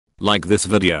like this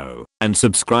video, and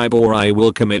subscribe or I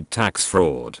will commit tax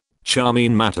fraud.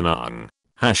 Charmin Matanang.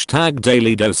 Hashtag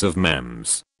daily dose of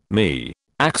memes. Me.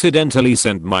 Accidentally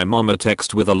sent my mom a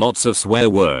text with a lots of swear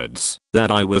words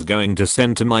that I was going to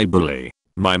send to my bully.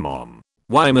 My mom.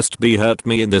 Why must be hurt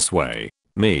me in this way?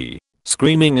 Me.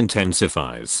 Screaming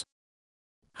intensifies.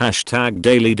 Hashtag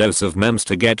daily dose of memes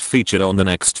to get featured on the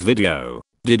next video.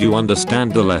 Did you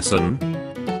understand the lesson?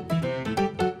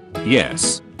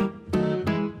 Yes.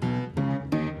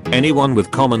 Anyone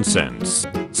with common sense.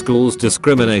 Schools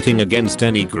discriminating against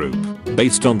any group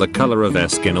based on the color of their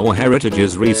skin or heritage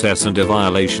is recess and a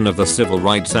violation of the Civil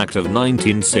Rights Act of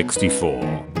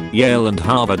 1964. Yale and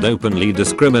Harvard openly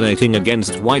discriminating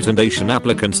against white and Asian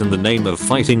applicants in the name of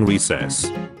fighting recess.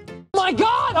 My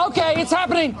God! Okay, it's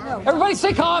happening. Everybody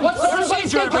stay calm. What's the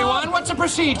procedure, everyone? What's the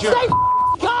procedure? Stay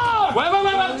calm! Wait.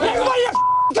 Everybody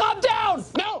calm down!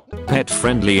 No! Pet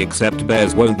friendly except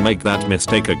bears won't make that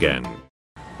mistake again.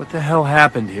 What the hell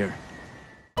happened here?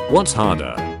 What's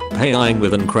harder? Paying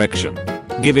with an correction.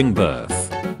 Giving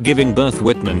birth. Giving birth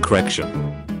with an correction.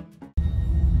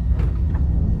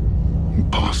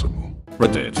 Impossible.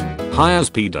 Reddit. Hires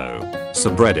pedo.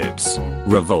 Subreddits.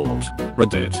 Revolt.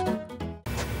 Reddit.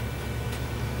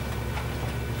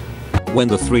 When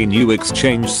the 3 new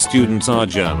exchange students are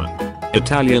German,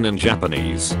 Italian and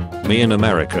Japanese, me an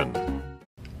American.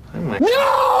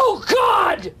 No!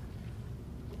 God!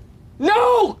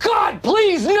 No! God,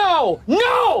 please, no!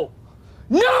 No!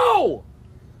 No!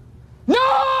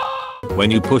 No! When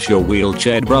you push your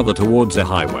wheelchair brother towards a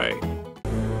highway.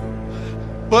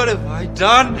 What have I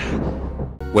done?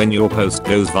 When your post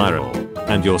goes viral,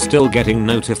 and you're still getting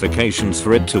notifications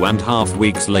for it 2.5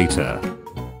 weeks later.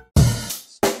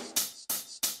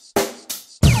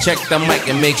 Check the mic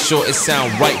and make sure it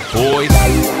sound right, boys.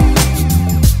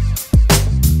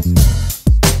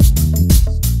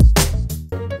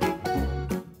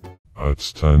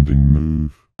 Outstanding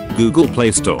move. Google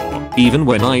Play Store, even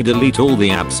when I delete all the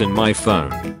apps in my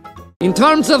phone. In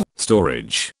terms of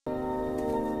Storage.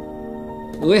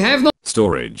 we have no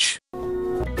Storage.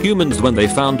 Humans when they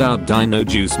found out dino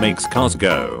juice makes cars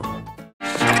go.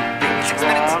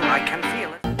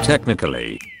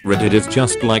 Technically, Reddit is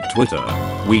just like Twitter.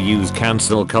 We use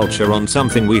cancel culture on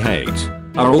something we hate.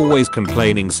 Are always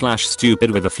complaining /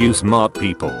 stupid with a few smart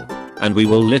people. And we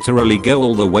will literally go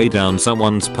all the way down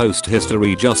someone's post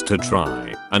history just to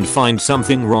try and find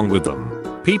something wrong with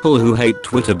them. People who hate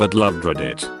Twitter but loved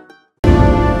Reddit.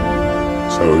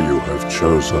 So you have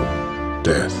chosen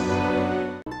death.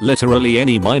 Literally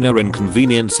any minor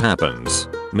inconvenience happens.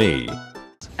 Me.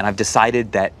 And I've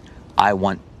decided that I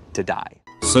want to die.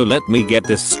 So let me get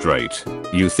this straight.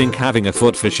 You think having a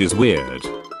footfish is weird?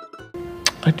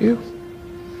 I do.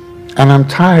 And I'm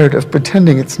tired of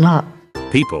pretending it's not.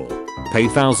 People pay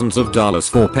thousands of dollars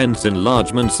for penis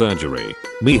enlargement surgery.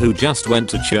 Me who just went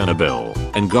to Chernobyl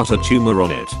and got a tumor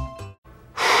on it.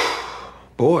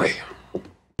 Boy.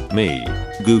 Me.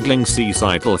 Googling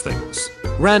suicidal things.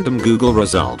 Random Google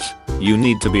result. You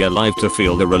need to be alive to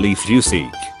feel the relief you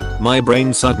seek. My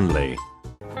brain suddenly.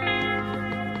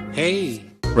 Hey.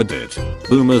 Reddit.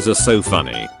 Boomers are so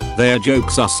funny. Their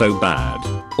jokes are so bad.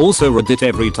 Also Reddit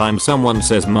every time someone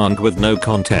says monk with no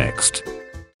context.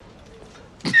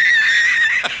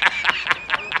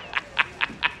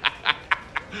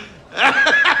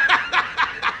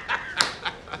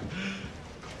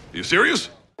 You serious?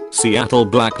 Seattle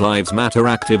Black Lives Matter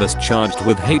activist charged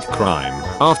with hate crime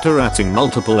after ratting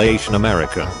multiple Asian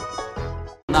American.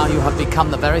 Now you have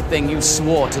become the very thing you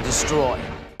swore to destroy.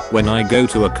 When I go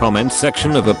to a comment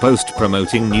section of a post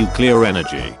promoting nuclear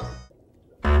energy.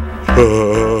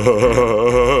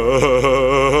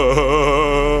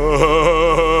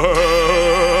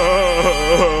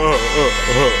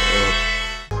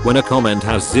 When a comment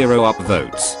has 0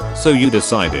 upvotes, so you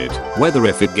decided whether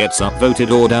if it gets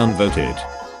upvoted or downvoted.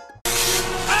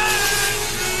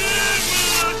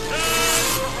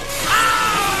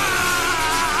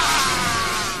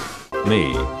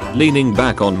 Me, leaning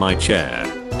back on my chair,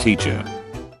 teacher.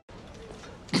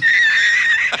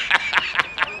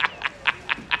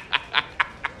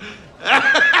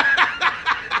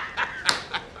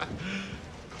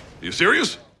 You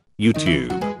serious?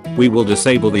 YouTube. We will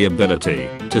disable the ability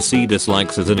to see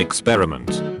dislikes as an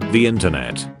experiment. The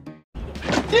internet.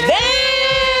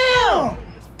 Damn!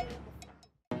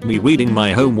 Me reading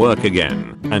my homework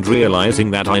again and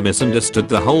realizing that I misunderstood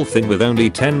the whole thing with only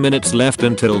 10 minutes left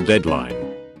until deadline.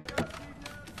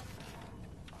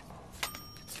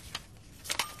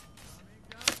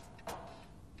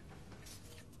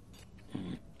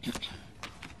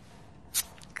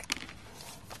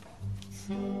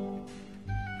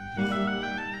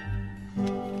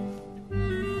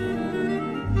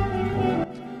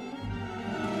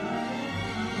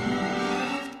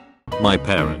 My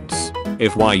parents.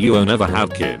 If why you won't ever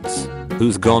have kids.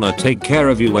 Who's gonna take care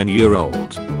of you when you're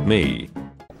old? Me.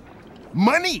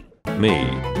 Money! Me.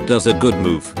 Does a good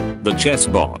move. The chess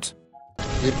bot.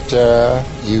 You dare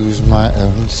use my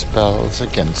own spells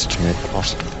against me,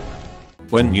 Potter.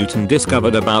 When Newton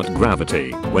discovered about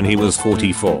gravity when he was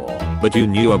 44, but you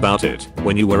knew about it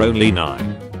when you were only 9.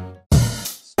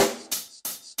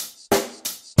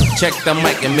 Check the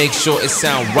mic and make sure it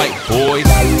sound right, boys.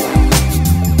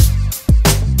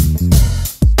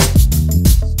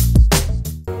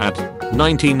 At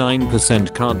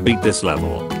 99% can't beat this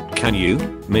level. Can you?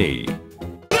 Me.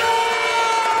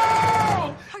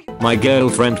 My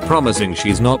girlfriend promising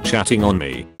she's not chatting on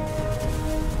me.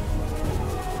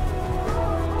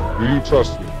 Do you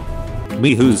trust me?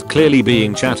 Me who's clearly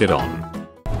being chatted on.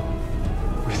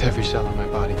 With every cell in my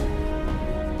body.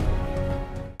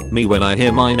 Me when I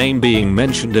hear my name being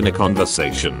mentioned in a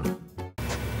conversation.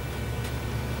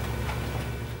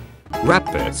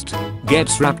 Rapist.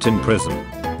 Gets wrapped in prison.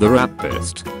 The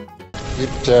rapist. You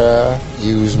dare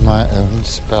use my own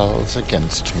spells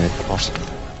against me, Potter.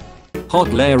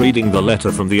 Hot Lair reading the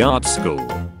letter from the art school.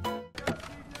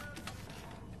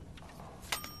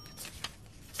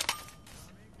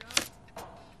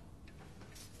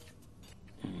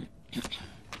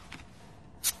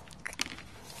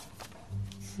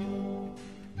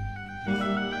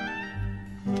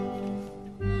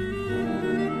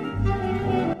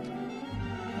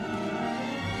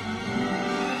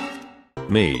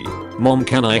 Me. Mom,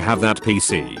 can I have that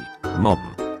PC?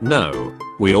 Mom. No.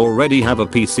 We already have a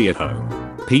PC at home.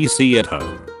 PC at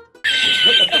home.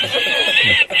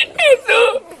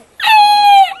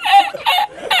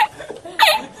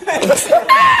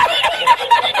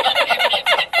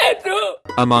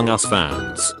 Among Us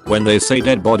fans, when they say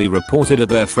dead body reported at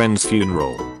their friend's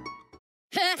funeral.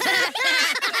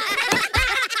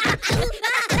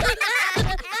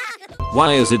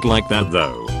 Why is it like that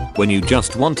though? When you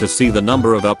just want to see the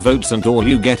number of upvotes and all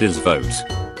you get is vote.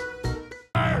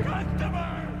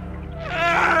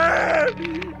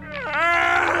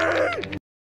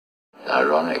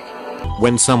 Ironic.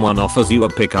 When someone offers you a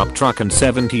pickup truck and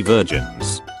 70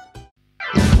 virgins.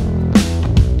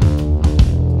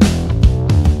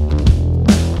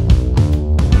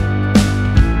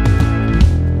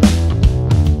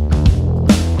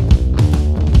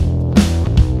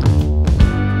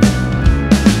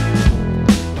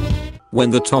 When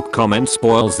the top comment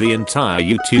spoils the entire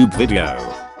YouTube video.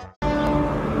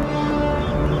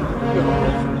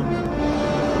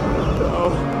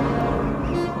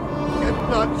 It's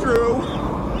not true.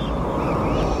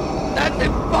 That's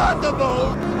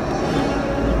impossible.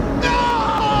 No!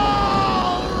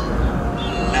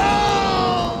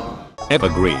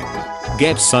 Evergreen.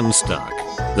 Gets unstuck.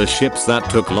 The ships that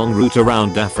took long route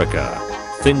around Africa.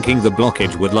 Thinking the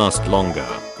blockage would last longer.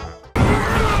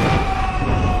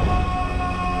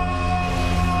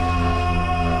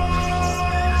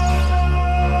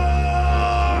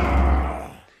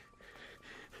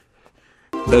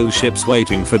 Those ships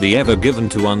waiting for the Ever Given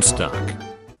to unstuck.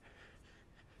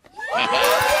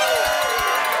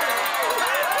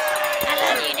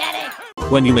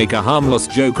 When you make a harmless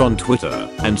joke on Twitter,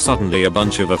 and suddenly a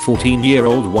bunch of a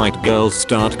 14-year-old white girls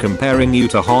start comparing you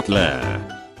to Hot Lair.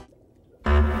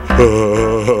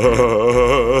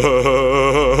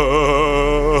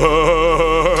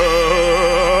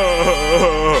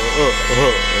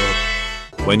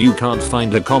 When you can't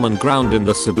find a common ground in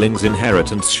the siblings'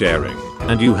 inheritance sharing,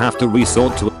 and you have to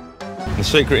resort to the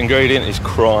secret ingredient is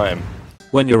crime.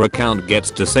 When your account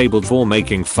gets disabled for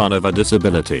making fun of a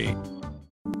disability.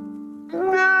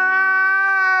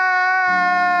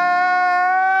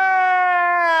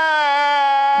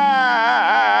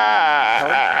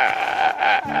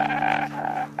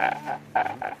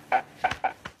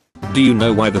 Do you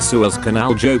know why the Suez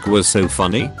Canal joke was so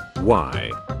funny?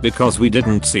 Why? Because we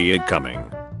didn't see it coming.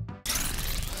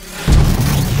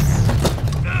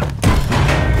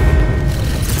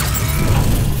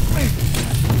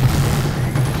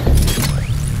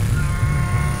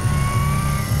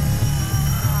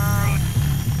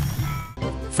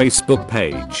 Facebook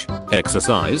page.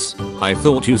 Exercise? I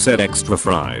thought you said extra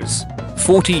fries.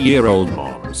 40-year-old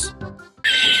moms.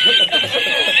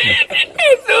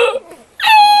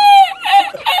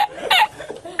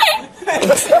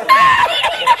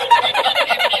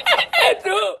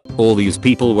 All these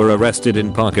people were arrested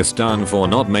in Pakistan for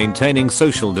not maintaining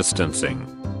social distancing.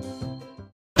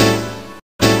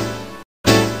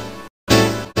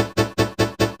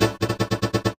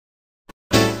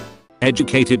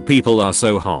 Educated people are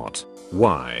so hot.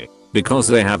 Why? Because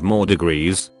they have more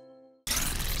degrees?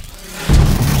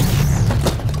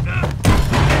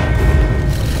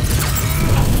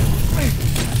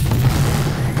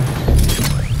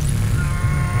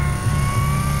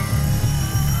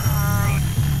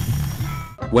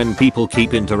 When people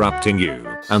keep interrupting you,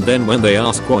 and then when they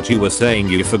ask what you were saying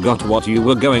you forgot what you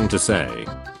were going to say.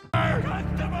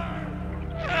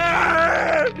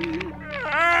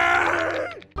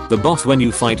 The boss when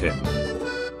you fight him.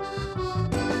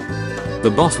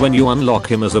 The boss when you unlock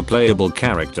him as a playable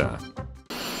character.